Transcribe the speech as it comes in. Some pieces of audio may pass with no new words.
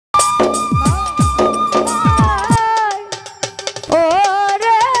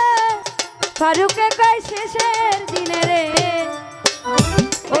ফারুকে কয় শেষের দিনে রে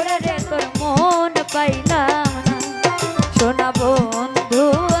ওরে রে তোর মন পাইলাম না সোনা বন্ধু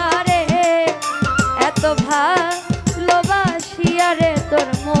আরে এত ভালোবাসিয়া রে তোর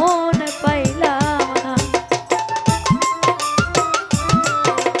মন পাইলাম না।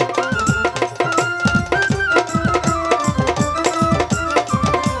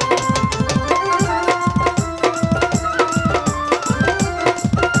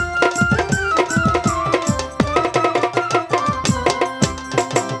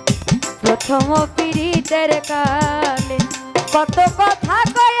 প্রথম পীড়িতের কালে কত কথা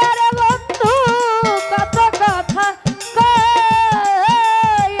কয় রে বন্ধু কত কথা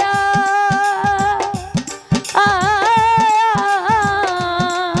কয়া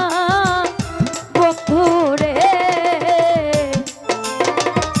বন্ধু রে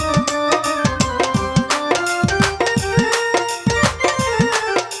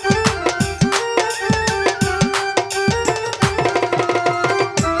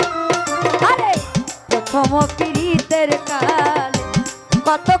প্রথম পীড়িতের কালে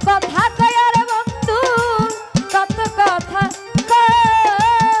কত কথা কয়া রে বন্ধু কত কথা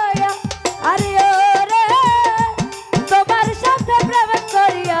কয়া আরে ওরে তোমার সাথে প্রেম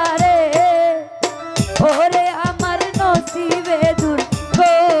করিয়া রে ওরে আমার নসিবে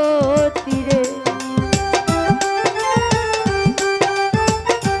দুর্গতি রে।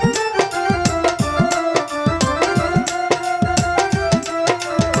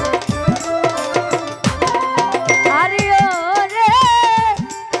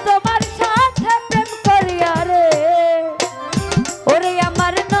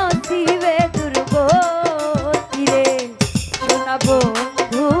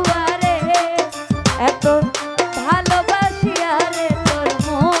 বন্ধু আরে এত ভালোবাসিয়া রে তোর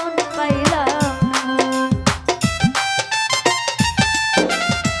মন পাইলাম।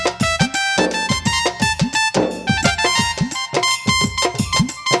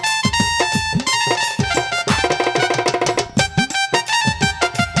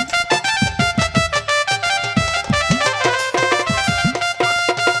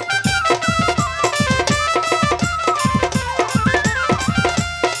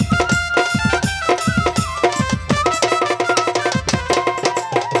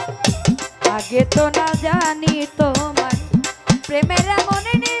 আগে তো না জানি তোমার প্রেমের এমন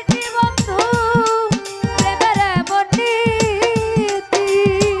নীতি বন্ধু প্রেমের এমন নীতি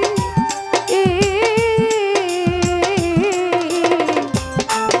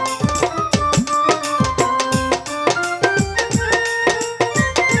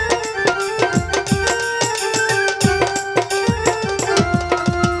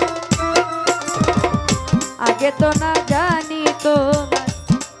আগে তো না জানি তোমার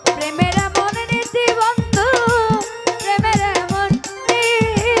প্রেমের এমন নীতি বন্ধু প্রেমের এমন নীতি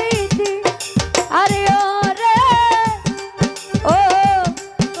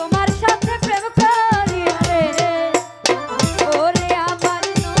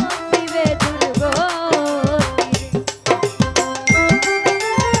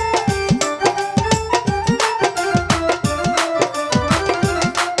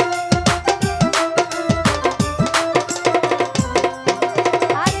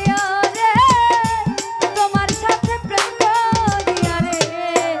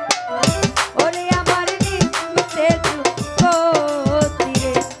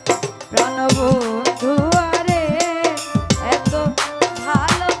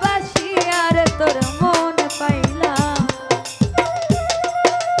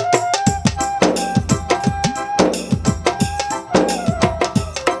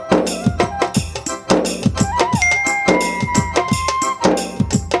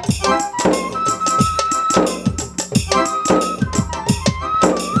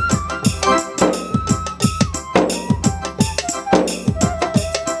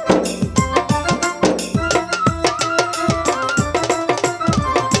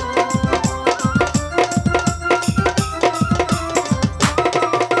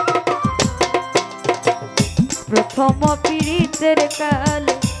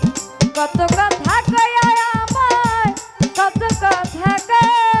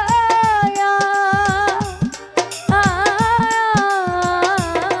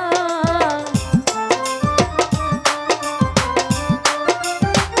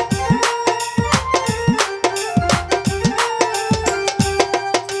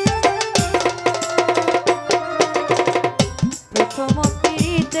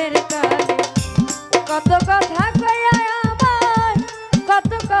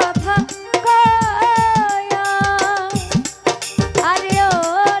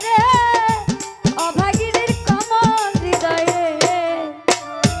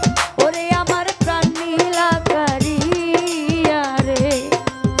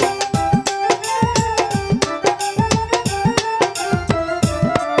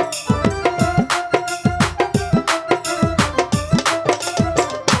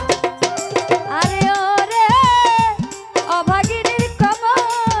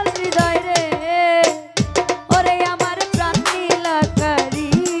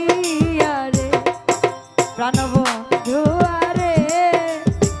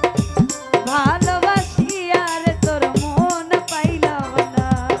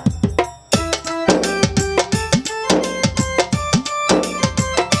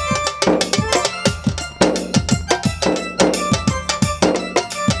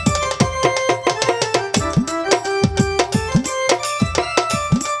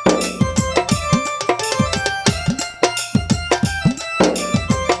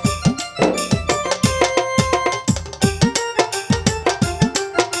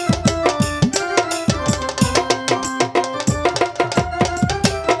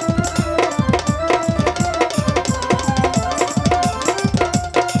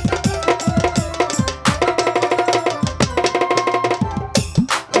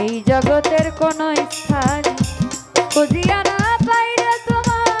জগৎ